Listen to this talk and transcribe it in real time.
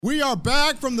We are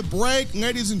back from the break,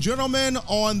 ladies and gentlemen,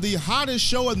 on the hottest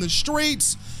show in the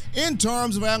streets in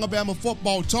terms of Alabama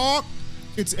football talk.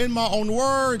 It's In My Own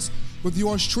Words with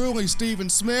yours truly,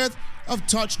 Stephen Smith of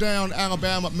Touchdown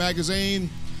Alabama Magazine.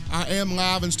 I am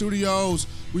live in studios.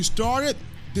 We started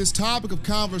this topic of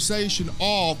conversation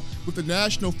off with the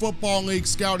National Football League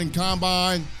Scouting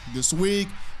Combine this week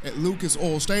at Lucas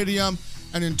Oil Stadium.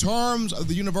 And in terms of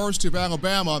the University of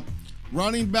Alabama,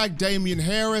 running back Damian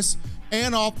Harris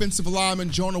and offensive lineman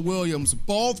Jonah Williams,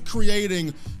 both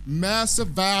creating massive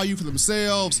value for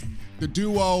themselves. The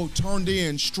duo turned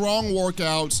in strong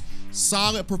workouts,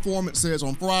 solid performances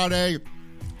on Friday.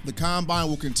 The combine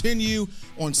will continue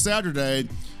on Saturday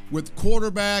with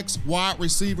quarterbacks, wide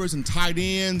receivers, and tight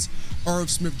ends. Irv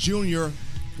Smith Jr.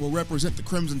 will represent the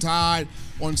Crimson Tide.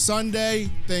 On Sunday,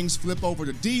 things flip over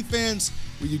to defense,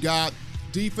 where you got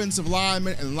defensive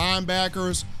linemen and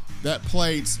linebackers. That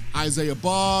plates Isaiah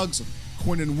Buggs,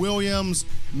 Quentin Williams,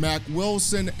 Mac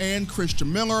Wilson, and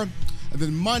Christian Miller. And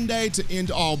then Monday, to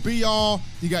end all be all,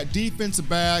 you got defensive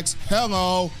backs,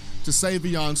 hello to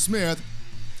Savion Smith,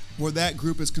 where that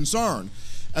group is concerned.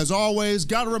 As always,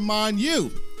 got to remind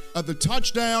you of the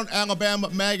Touchdown Alabama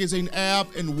Magazine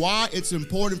app and why it's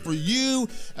important for you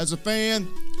as a fan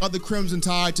of the Crimson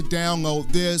Tide to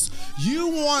download this. You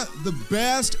want the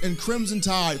best in Crimson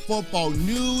Tide football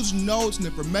news, notes, and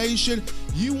information.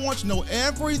 You want to know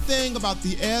everything about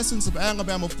the essence of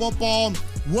Alabama football.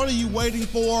 What are you waiting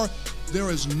for? There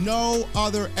is no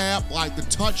other app like the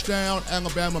Touchdown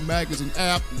Alabama Magazine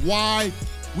app. Why?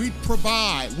 We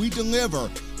provide, we deliver,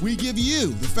 we give you,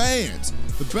 the fans,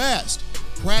 the best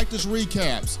practice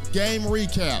recaps, game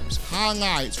recaps,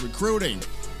 highlights, recruiting,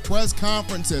 press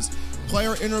conferences,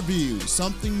 player interviews,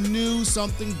 something new,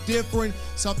 something different,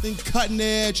 something cutting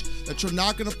edge that you're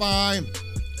not going to find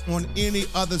on any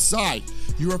other site.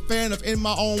 You're a fan of In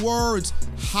My Own Words,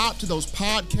 hop to those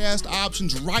podcast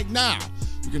options right now.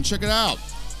 You can check it out.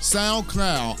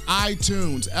 SoundCloud,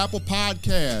 iTunes, Apple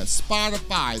Podcasts,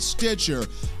 Spotify, Stitcher,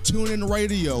 TuneIn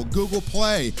Radio, Google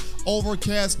Play,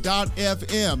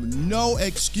 Overcast.fm. No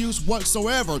excuse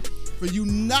whatsoever for you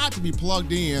not to be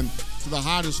plugged in to the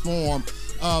hottest form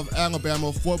of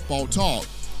Alabama football talk.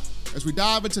 As we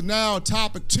dive into now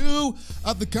topic 2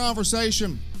 of the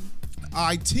conversation,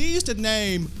 I teased a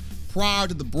name prior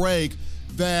to the break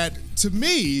that, to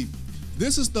me,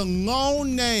 this is the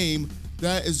lone name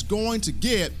that is going to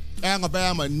get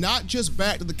Alabama not just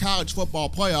back to the college football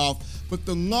playoff, but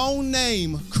the lone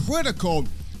name critical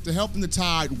to helping the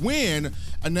Tide win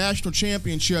a national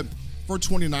championship for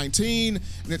 2019,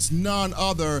 and it's none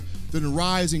other than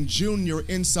rising junior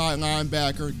inside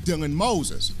linebacker Dylan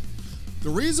Moses. The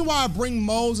reason why I bring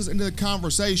Moses into the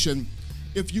conversation,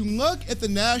 if you look at the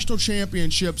national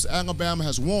championships Alabama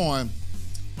has won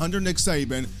under Nick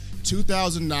Saban,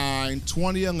 2009,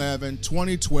 2011,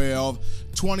 2012,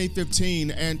 2015,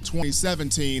 and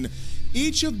 2017.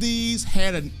 Each of these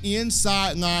had an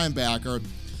inside linebacker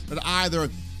that either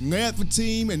led the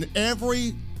team in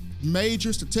every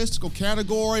major statistical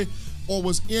category or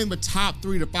was in the top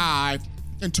 3 to 5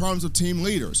 in terms of team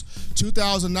leaders.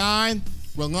 2009,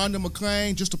 Rolando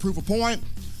McClain, just to prove a point,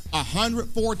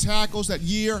 104 tackles that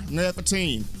year, led the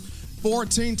team.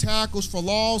 14 tackles for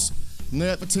loss,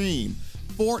 led the team.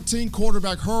 14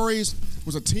 quarterback hurries,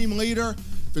 was a team leader.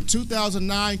 The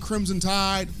 2009 Crimson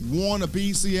Tide won a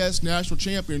BCS national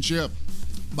championship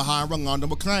behind Rolando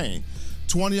McClain.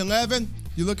 2011,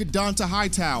 you look at Dante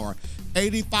Hightower,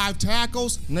 85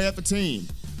 tackles, led the team.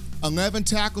 11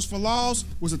 tackles for loss,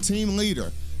 was a team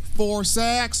leader. 4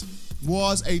 sacks,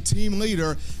 was a team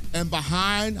leader. And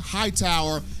behind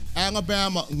Hightower,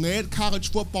 Alabama led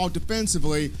college football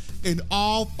defensively in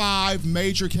all 5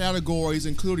 major categories,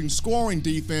 including scoring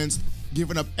defense,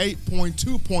 giving up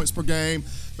 8.2 points per game.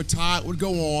 The Tide would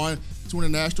go on to win a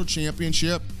national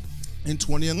championship in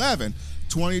 2011.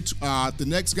 The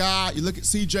next guy, you look at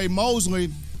C.J. Mosley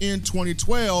in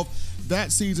 2012.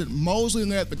 That season, Mosley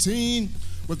led the team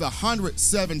with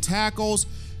 107 tackles,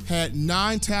 had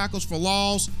 9 tackles for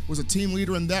loss, was a team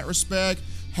leader in that respect,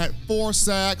 had 4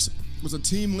 sacks, was a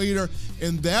team leader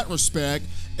in that respect,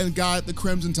 and got the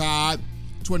Crimson Tide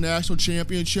to a national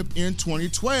championship in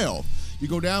 2012. You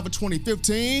go down for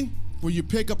 2015, where you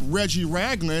pick up Reggie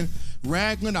Ragland.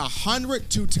 Ragland,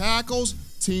 102 tackles,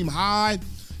 team high,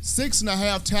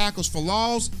 6.5 tackles for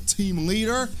loss, team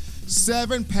leader,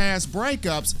 7 pass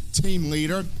breakups, team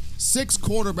leader, 6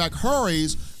 quarterback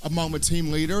hurries among the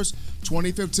team leaders.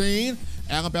 2015,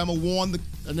 Alabama won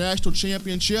the national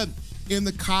championship in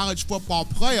the college football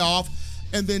playoff.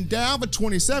 And then down for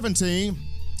 2017,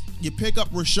 you pick up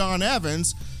Rashaan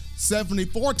Evans,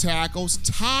 74 tackles,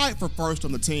 tied for first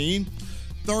on the team.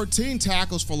 13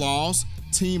 tackles for loss,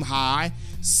 team high,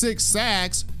 6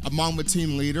 sacks among the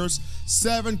team leaders,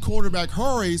 7 quarterback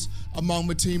hurries among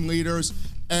the team leaders,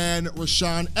 and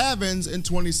Rashaan Evans in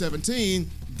 2017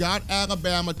 got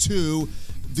Alabama to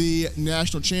the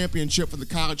national championship for the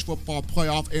college football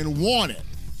playoff and won it.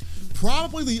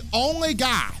 Probably the only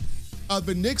guy of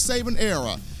the Nick Saban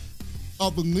era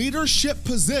of the leadership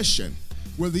position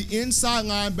where the inside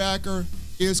linebacker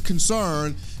is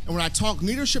concerned. And when I talk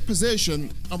leadership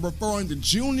position, I'm referring to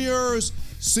juniors,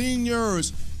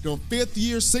 seniors, fifth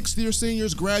year, sixth year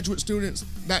seniors, graduate students,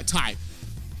 that type.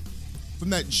 From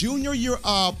that junior year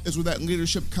up is where that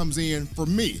leadership comes in for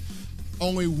me.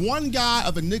 Only one guy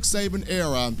of the Nick Saban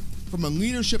era, from a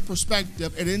leadership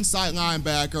perspective, an inside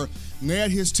linebacker, led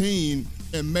his team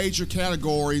in major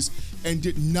categories and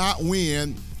did not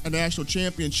win a national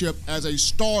championship as a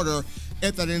starter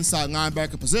at that inside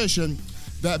linebacker position,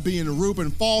 that being Reuben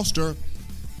Foster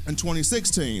in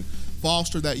 2016.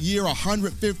 Foster that year,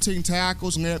 115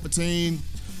 tackles, led the team,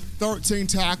 13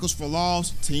 tackles for loss,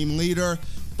 team leader,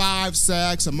 5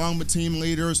 sacks among the team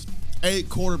leaders, 8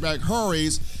 quarterback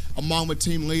hurries among the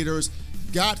team leaders,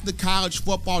 got to the college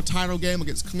football title game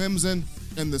against Clemson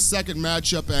in the second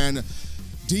matchup, and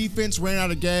defense ran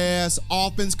out of gas,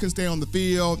 offense couldn't stay on the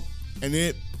field, and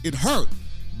it hurt.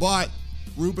 But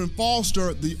Reuben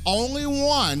Foster, the only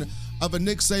one of a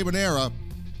Nick Saban era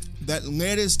that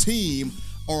led his team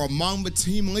or among the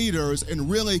team leaders and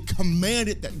really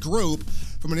commanded that group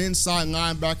from an inside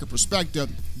linebacker perspective,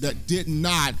 that did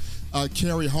not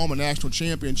carry home a national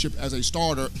championship as a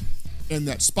starter in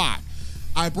that spot.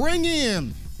 I bring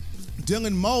in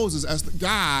Dylan Moses as the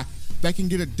guy that can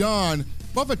get it done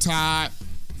for the Tide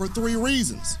for 3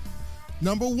 reasons.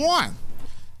 Number 1,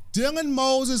 Dylan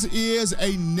Moses is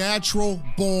a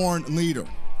natural-born leader.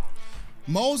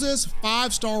 Moses,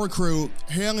 5-star recruit,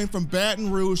 hailing from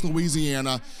Baton Rouge,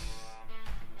 Louisiana.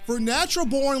 For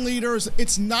natural-born leaders,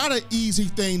 it's not an easy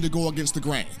thing to go against the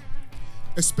grain,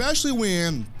 especially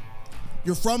when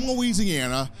you're from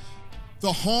Louisiana,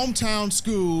 the hometown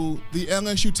school, the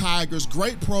LSU Tigers,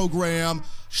 great program,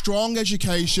 strong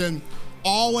education,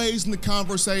 always in the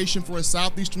conversation for a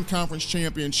Southeastern Conference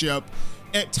championship,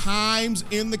 at times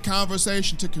in the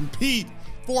conversation to compete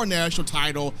for a national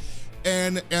title.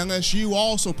 And LSU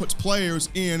also puts players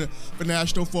in the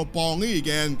National Football League.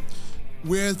 And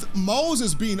with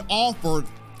Moses being offered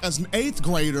as an 8th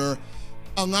grader,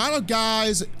 a lot of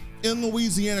guys in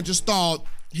Louisiana just thought,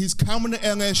 he's coming to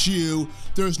LSU,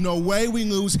 there's no way we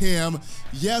lose him.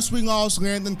 Yes, we lost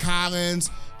Landon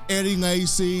Collins, Eddie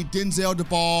Lacy, Denzel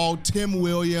DeBall, Tim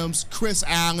Williams, Chris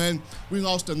Allen. We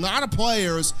lost a lot of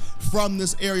players from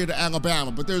this area to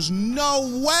Alabama, but there's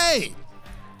no way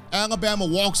Alabama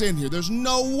walks in here. There's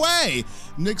no way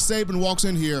Nick Saban walks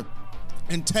in here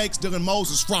and takes Dylan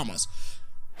Moses from us.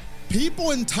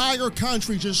 People in Tiger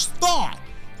Country just thought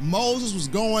Moses was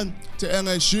going to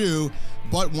LSU,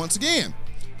 but once again,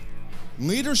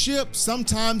 leadership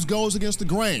sometimes goes against the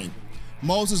grain.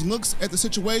 Moses looks at the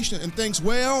situation and thinks,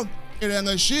 well, at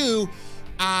LSU,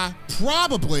 I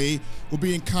probably will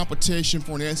be in competition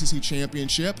for an SEC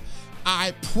championship.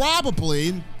 I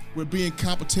probably would be in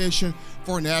competition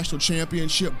for a national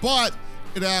championship. But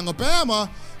at Alabama,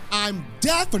 I'm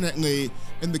definitely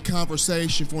in the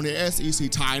conversation for an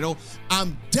SEC title.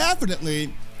 I'm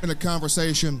definitely in the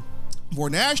conversation for a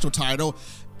national title.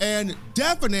 And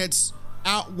definites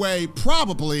outweigh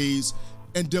probablys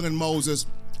in Dylan Moses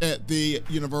at the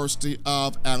University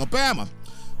of Alabama.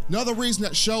 Another reason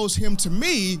that shows him to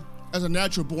me as a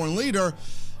natural-born leader,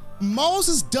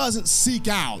 Moses doesn't seek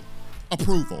out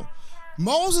approval.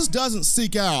 Moses doesn't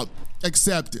seek out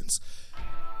acceptance.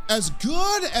 As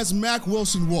good as Mack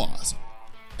Wilson was,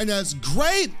 and as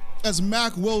great as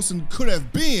Mack Wilson could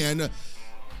have been,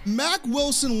 Mack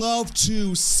Wilson loved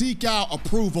to seek out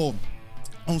approval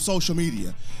on social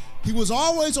media. He was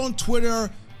always on Twitter,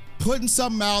 putting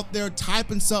something out there,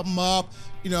 typing something up,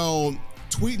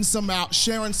 tweeting something out,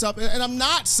 sharing something. And I'm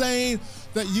not saying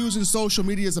that using social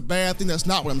media is a bad thing. That's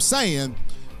not what I'm saying.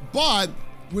 But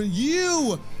when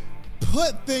you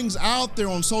put things out there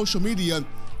on social media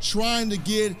trying to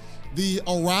get the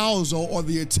arousal or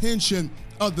the attention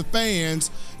of the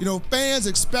fans, fans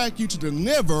expect you to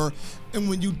deliver. And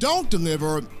when you don't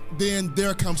deliver, then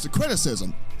there comes the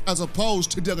criticism. As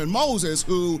opposed to Dylan Moses,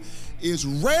 who is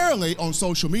rarely on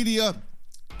social media.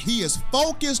 He is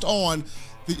focused on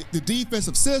the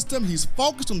defensive system. He's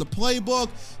focused on the playbook.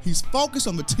 He's focused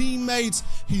on the teammates.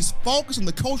 He's focused on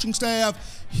the coaching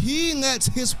staff. He lets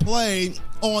his play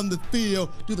on the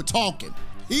field do the talking.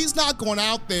 He's not going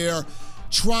out there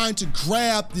trying to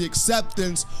grab the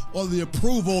acceptance or the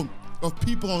approval of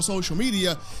people on social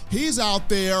media, he's out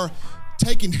there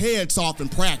taking heads off in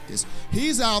practice.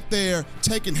 He's out there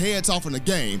taking heads off in the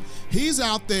game. He's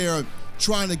out there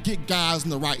trying to get guys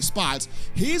in the right spots.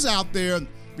 He's out there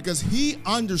because he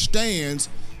understands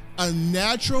a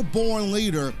natural-born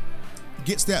leader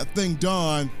gets that thing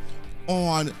done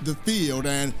on the field.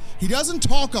 And he doesn't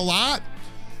talk a lot,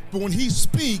 but when he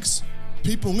speaks,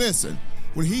 people listen.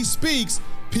 When he speaks,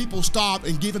 people stop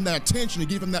and give him that attention and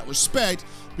give him that respect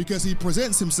because he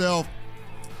presents himself,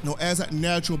 as that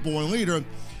natural-born leader.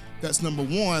 That's number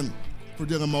one for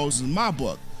Dylan Moses in my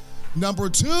book. Number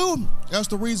two, that's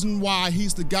the reason why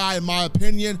he's the guy, in my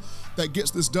opinion, that gets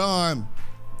this done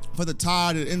for the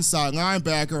Tide at inside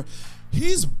linebacker.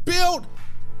 He's built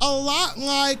a lot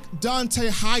like Dont'a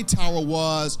Hightower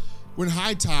was when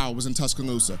Hightower was in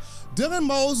Tuscaloosa. Dylan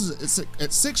Moses at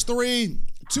 6'3",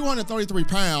 233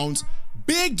 pounds,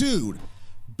 big dude,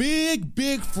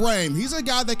 big frame. He's a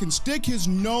guy that can stick his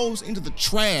nose into the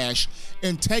trash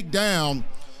and take down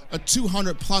a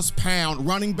 200-plus pound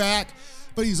running back,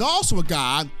 but he's also a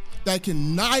guy that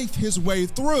can knife his way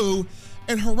through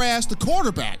and harass the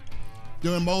quarterback.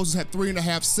 Dylan Moses had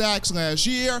 3.5 sacks last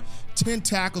year, 10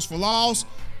 tackles for loss,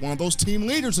 one of those team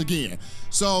leaders again.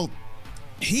 So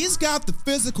he's got the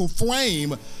physical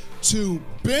frame to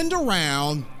bend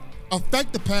around,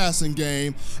 affect the passing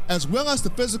game, as well as the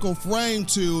physical frame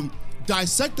to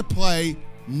dissect the play,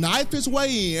 knife his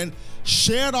way in,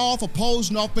 shed off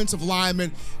opposing offensive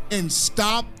linemen, and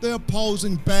stop the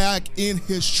opposing back in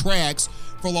his tracks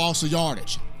for loss of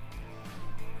yardage.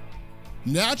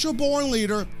 Natural-born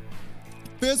leader,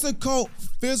 physical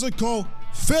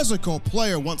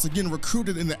player, once again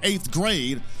recruited in the 8th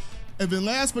grade. And then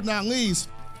last but not least,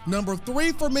 number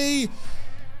 3 for me,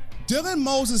 Dylan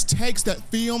Moses takes that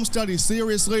film study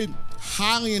seriously,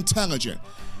 highly intelligent.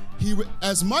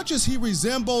 As much as he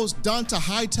resembles Dont'a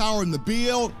Hightower in the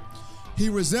build, he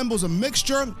resembles a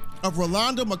mixture of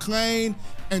Rolando McClain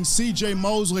and C.J.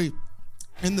 Mosley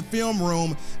in the film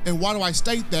room. And why do I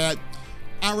state that?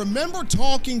 I remember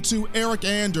talking to Eric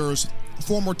Anders,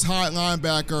 former Tide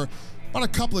linebacker, about a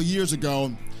couple of years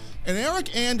ago, and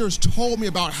Eric Anders told me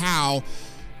about how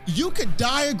you could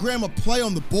diagram a play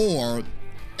on the board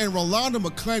and Rolando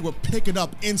McClain would pick it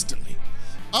up instantly.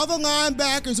 Other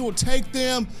linebackers, it would take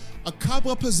them a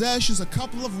couple of possessions, a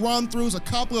couple of run-throughs, a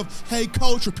couple of, hey,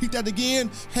 coach, repeat that again.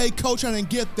 Hey, coach, I didn't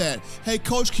get that. Hey,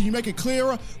 coach, can you make it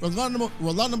clearer? Rolando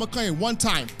McClain, one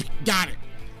time, got it.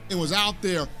 It was out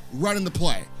there running the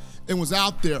play. It was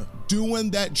out there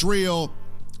doing that drill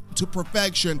to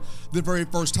perfection the very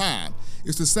first time.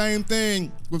 It's the same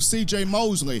thing with C.J.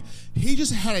 Mosley. He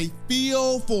just had a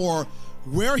feel for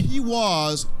where he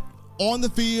was on the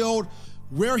field,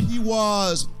 where he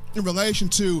was in relation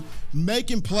to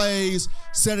making plays,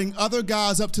 setting other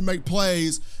guys up to make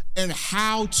plays, and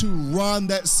how to run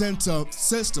that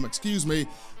system,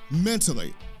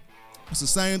 mentally. It's the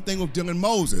same thing with Dylan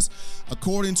Moses.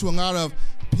 According to a lot of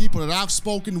people that I've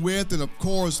spoken with, and of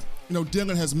course,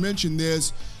 Dylan has mentioned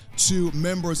this to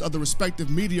members of the respective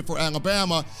media for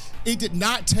Alabama, it did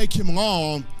not take him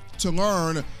long to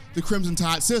learn the Crimson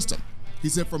Tide system. He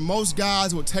said for most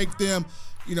guys, it would take them,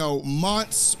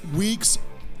 months, weeks,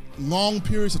 long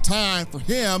periods of time. For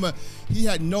him, he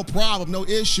had no problem, no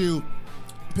issue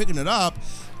picking it up.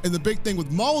 And the big thing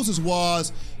with Moses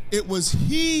was it was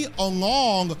he,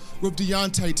 along with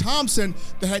Deontay Thompson,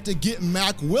 that had to get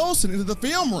Mack Wilson into the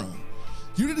film room.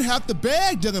 You didn't have to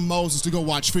beg Dylan Moses to go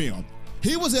watch film.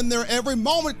 He was in there every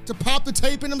moment to pop the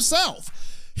tape in himself.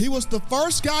 He was the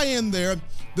first guy in there,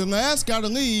 the last guy to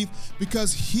leave,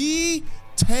 because he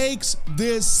takes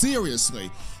this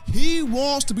seriously. He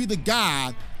wants to be the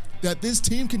guy that this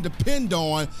team can depend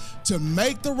on to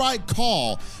make the right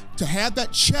call, to have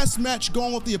that chess match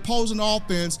going with the opposing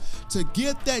offense, to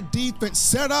get that defense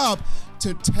set up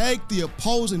to take the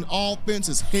opposing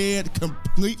offense's head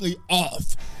completely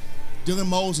off. Dylan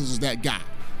Moses is that guy.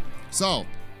 So,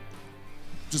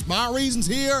 just my reasons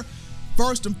here.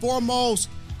 First and foremost,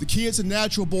 the kid's a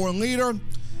natural-born leader.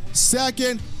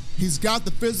 Second, he's got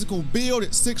the physical build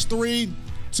at 6'3",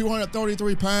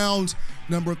 233 pounds.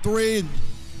 Number 3,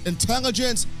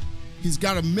 intelligence. He's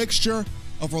got a mixture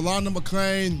of Rolando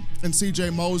McClain and C.J.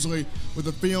 Mosley where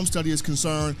the film study is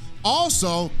concerned.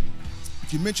 Also,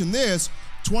 if you mention this,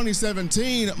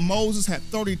 2017, Moses had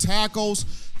 30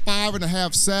 tackles,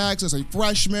 5.5 sacks as a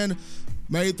freshman,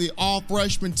 made the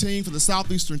all-freshman team for the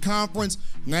Southeastern Conference.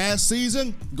 Last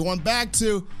season, going back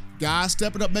to guys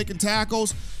stepping up making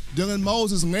tackles, Dylan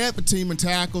Moses led the team in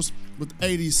tackles with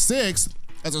 86.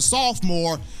 As a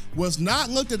sophomore, was not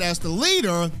looked at as the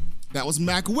leader. That was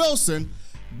Mack Wilson,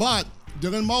 but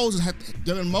Dylan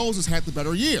Moses had the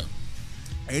better year.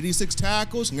 86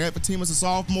 tackles, led the team as a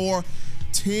sophomore,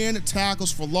 10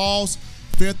 tackles for loss,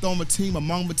 5th on the team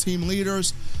among the team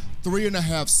leaders,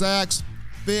 3.5 sacks,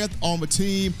 5th on the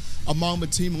team among the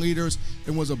team leaders,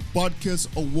 and was a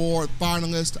Butkus Award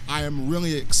finalist. I am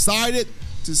really excited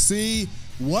to see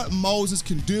what Moses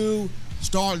can do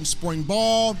starting spring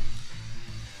ball,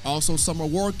 also summer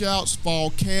workouts, fall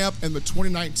camp, and the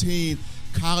 2019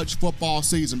 college football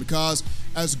season. Because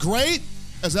as great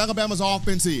as Alabama's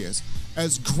offense is,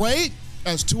 as great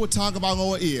as Tua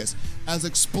Tagovailoa is, as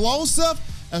explosive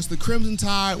as the Crimson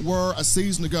Tide was a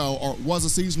season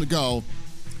ago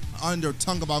under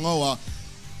Tagovailoa,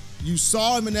 you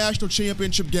saw in the national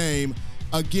championship game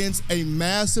against a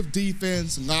massive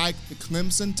defense like the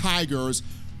Clemson Tigers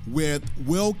with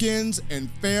Wilkins and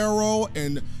Farrell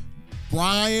and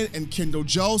Bryant and Kendall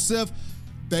Joseph,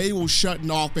 they will shut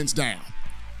an offense down.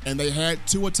 And they had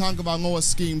Tua Tagovailoa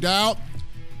schemed out,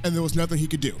 and there was nothing he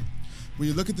could do. When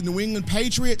you look at the New England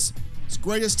Patriots, as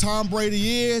great as Tom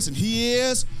Brady is, and he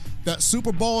is, that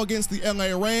Super Bowl against the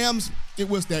LA Rams, it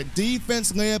was that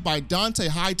defense led by Dante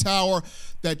Hightower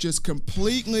that just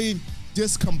completely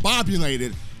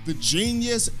discombobulated the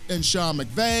genius in Sean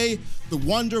McVay, the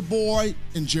wonder boy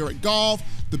in Jared Goff,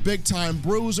 the big-time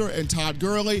bruiser in Todd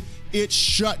Gurley. It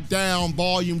shut down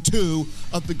Volume 2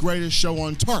 of The Greatest Show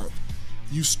on Turf.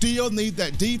 You still need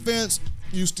that defense.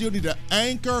 You still need an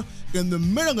anchor in the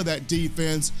middle of that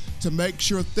defense to make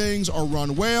sure things are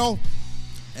run well.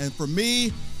 And for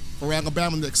me, for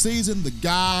Alabama next season, the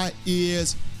guy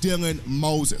is Dylan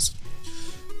Moses.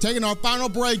 Taking our final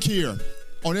break here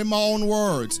on In My Own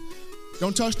Words.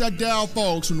 Don't touch that dial,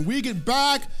 folks. When we get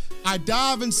back, I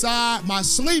dive inside my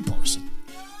sleepers.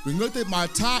 We looked at my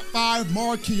top 5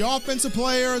 marquee offensive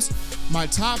players, my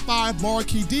top 5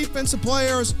 marquee defensive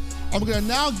players. I'm going to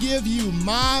now give you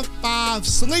my 5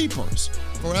 sleepers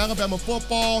for Alabama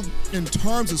football in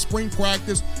terms of spring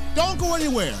practice. Don't go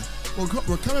anywhere.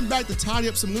 We're coming back to tidy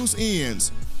up some loose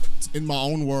ends. It's In My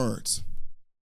Own Words.